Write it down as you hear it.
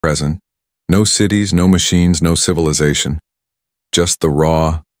Present. No cities, no machines, no civilization. Just the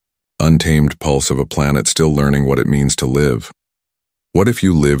raw, untamed pulse of a planet still learning what it means to live. What if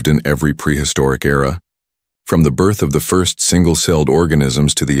you lived in every prehistoric era? From the birth of the first single-celled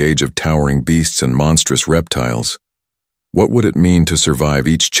organisms to the age of towering beasts and monstrous reptiles. What would it mean to survive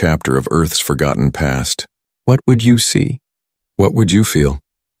each chapter of Earth's forgotten past? What would you see? What would you feel?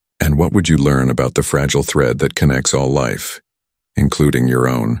 And what would you learn about the fragile thread that connects all life, including your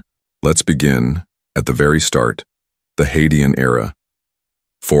own? Let's begin, at the very start, the Hadean era.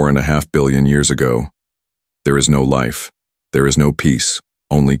 4.5 billion years ago. There is no life. There is no peace,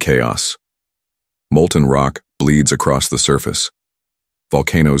 only chaos. Molten rock bleeds across the surface.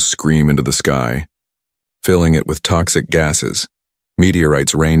 Volcanoes scream into the sky, filling it with toxic gases.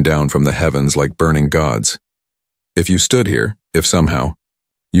 Meteorites rain down from the heavens like burning gods. If you stood here, if somehow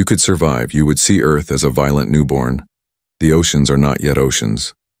you could survive, you would see Earth as a violent newborn. The oceans are not yet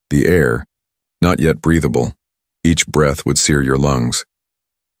oceans. The air, not yet breathable. Each breath would sear your lungs.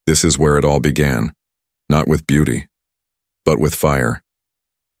 This is where it all began, not with beauty, but with fire.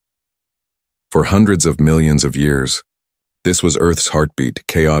 For hundreds of millions of years, this was Earth's heartbeat,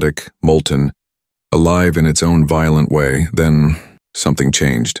 chaotic, molten, alive in its own violent way. Then something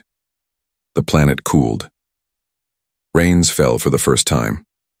changed. The planet cooled. Rains fell for the first time.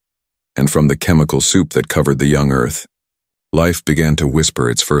 And from the chemical soup that covered the young Earth, life began to whisper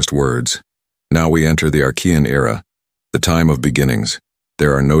its first words. Now we enter the Archean era, the time of beginnings.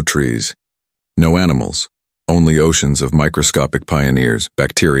 There are no trees, no animals, only oceans of microscopic pioneers,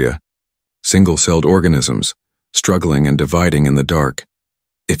 bacteria, single-celled organisms, struggling and dividing in the dark.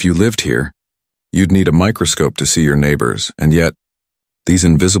 If you lived here, you'd need a microscope to see your neighbors, and yet, these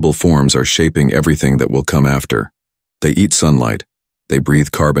invisible forms are shaping everything that will come after. They eat sunlight, they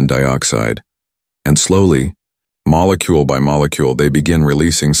breathe carbon dioxide, and slowly, molecule by molecule, they begin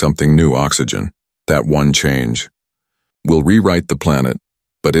releasing something new, oxygen. That one change will rewrite the planet,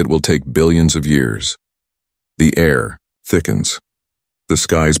 but it will take billions of years. The air thickens, the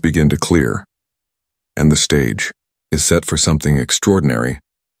skies begin to clear, and the stage is set for something extraordinary,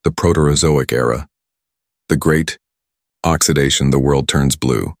 the Proterozoic era. The great oxidation, the world turns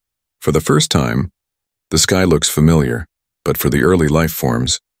blue. For the first time, the sky looks familiar, but for the early life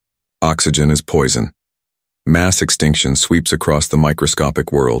forms, oxygen is poison. Mass extinction sweeps across the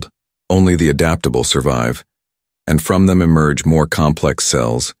microscopic world. Only the adaptable survive, and from them emerge more complex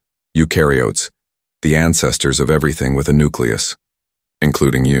cells, eukaryotes, the ancestors of everything with a nucleus,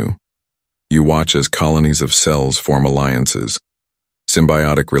 including you. You watch as colonies of cells form alliances,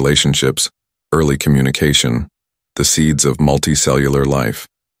 symbiotic relationships, early communication, the seeds of multicellular life.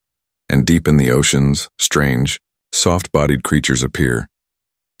 And deep in the oceans, strange, soft-bodied creatures appear.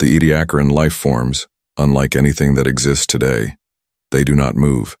 The Ediacaran life forms, unlike anything that exists today. They do not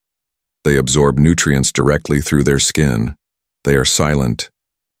move. They absorb nutrients directly through their skin. They are silent,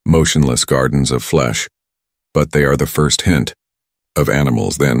 motionless gardens of flesh. But they are the first hint of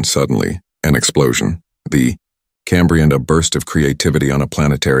animals. Then, suddenly, an explosion. The Cambrian, a burst of creativity on a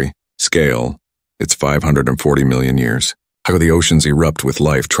planetary scale. It's 540 million years. How the oceans erupt with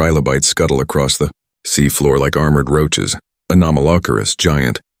life. Trilobites scuttle across the seafloor like armored roaches. Anomalocaris,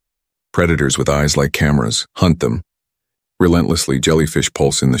 giant. Predators with eyes like cameras hunt them. Relentlessly, jellyfish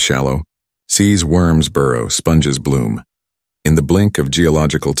pulse in the shallow. Seas, worms burrow, sponges bloom. In the blink of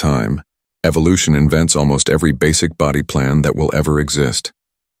geological time, evolution invents almost every basic body plan that will ever exist.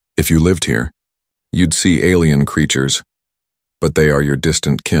 If you lived here, you'd see alien creatures, but they are your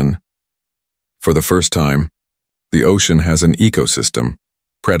distant kin. For the first time, the ocean has an ecosystem,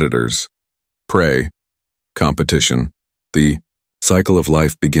 predators, prey, competition. The cycle of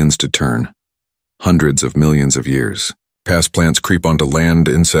life begins to turn. Hundreds of millions of years. Past plants creep onto land,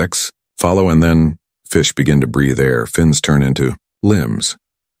 insects follow, and then fish begin to breathe air, fins turn into limbs.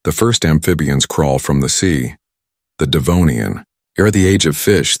 The first amphibians crawl from the sea. The Devonian. Ere the age of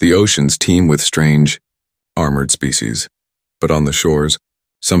fish, the oceans teem with strange, armored species. But on the shores,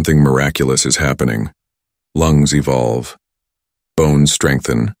 something miraculous is happening. Lungs evolve. Bones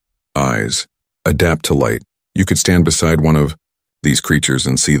strengthen. Eyes adapt to light. You could stand beside one of these creatures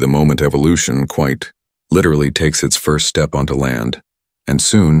and see the moment evolution quite literally takes its first step onto land. And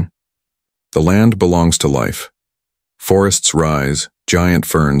soon, the land belongs to life. Forests rise, giant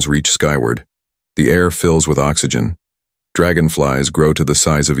ferns reach skyward. The air fills with oxygen. Dragonflies grow to the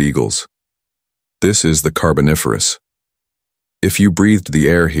size of eagles. This is the Carboniferous. If you breathed the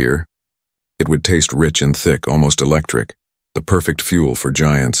air here, it would taste rich and thick, almost electric, the perfect fuel for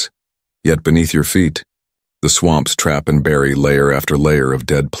giants. Yet beneath your feet, the swamps trap and bury layer after layer of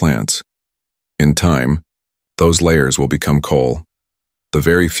dead plants. In time, those layers will become coal. The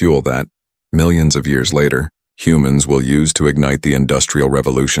very fuel that, millions of years later, humans will use to ignite the Industrial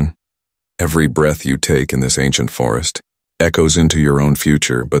Revolution. Every breath you take in this ancient forest echoes into your own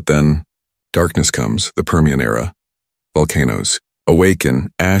future, but then darkness comes, the Permian era. Volcanoes awaken,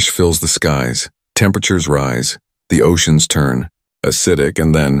 ash fills the skies, temperatures rise, the oceans turn acidic,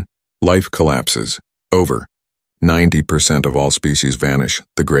 and then life collapses. Over. 90% of all species vanish,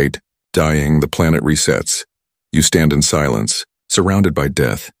 the great, dying, the planet resets. You stand in silence, surrounded by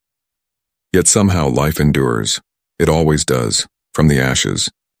death. Yet somehow life endures. It always does, from the ashes.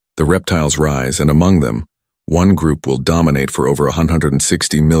 The reptiles rise, and among them, one group will dominate for over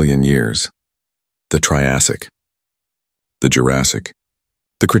 160 million years. The Triassic. The Jurassic.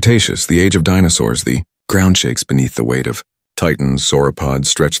 The Cretaceous, the age of dinosaurs, the ground shakes beneath the weight of titans, sauropods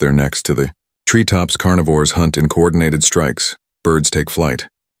stretch their necks to the treetops, carnivores hunt in coordinated strikes, birds take flight.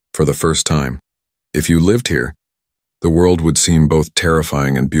 For the first time, if you lived here, the world would seem both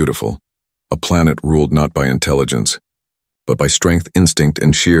terrifying and beautiful, a planet ruled not by intelligence, but by strength, instinct,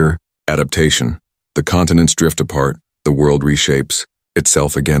 and sheer adaptation. The continents drift apart, the world reshapes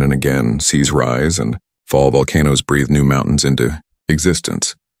itself again and again, seas rise and fall, volcanoes breathe new mountains into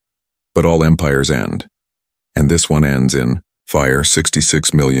existence. But all empires end, and this one ends in fire.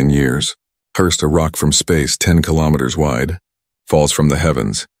 66 million years. Hurst, a rock from space 10 kilometers wide, falls from the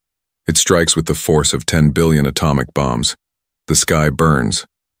heavens. It strikes with the force of 10 billion atomic bombs. The sky burns,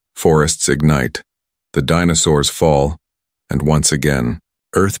 forests ignite, the dinosaurs fall, and once again,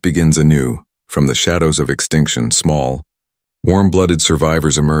 Earth begins anew. From the shadows of extinction, small, warm-blooded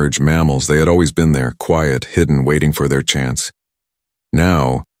survivors emerge, mammals. They had always been there, quiet, hidden, waiting for their chance.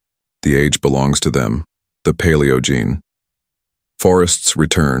 Now, the age belongs to them, the Paleogene. Forests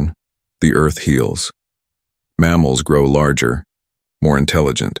return, the Earth heals. Mammals grow larger, more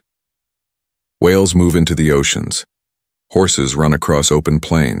intelligent. Whales move into the oceans. Horses run across open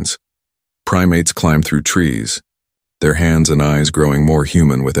plains. Primates climb through trees, their hands and eyes growing more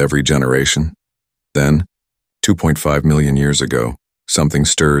human with every generation. Then, 2.5 million years ago, something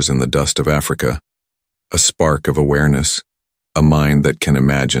stirs in the dust of Africa. A spark of awareness, a mind that can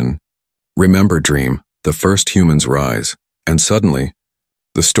imagine. Remember, dream, the first humans rise, and suddenly,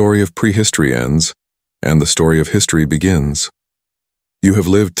 the story of prehistory ends, and the story of history begins. You have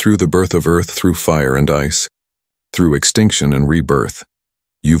lived through the birth of Earth, through fire and ice, through extinction and rebirth.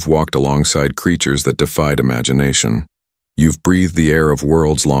 You've walked alongside creatures that defied imagination. You've breathed the air of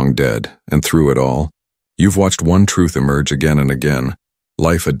worlds long dead, and through it all, you've watched one truth emerge again and again.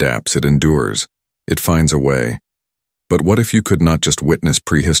 Life adapts, it endures, it finds a way. But what if you could not just witness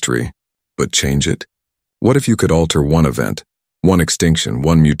prehistory, but change it? What if you could alter one event, one extinction,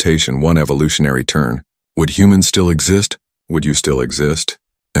 one mutation, one evolutionary turn? Would humans still exist? Would you still exist?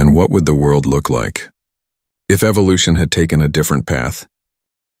 And what would the world look like if evolution had taken a different path?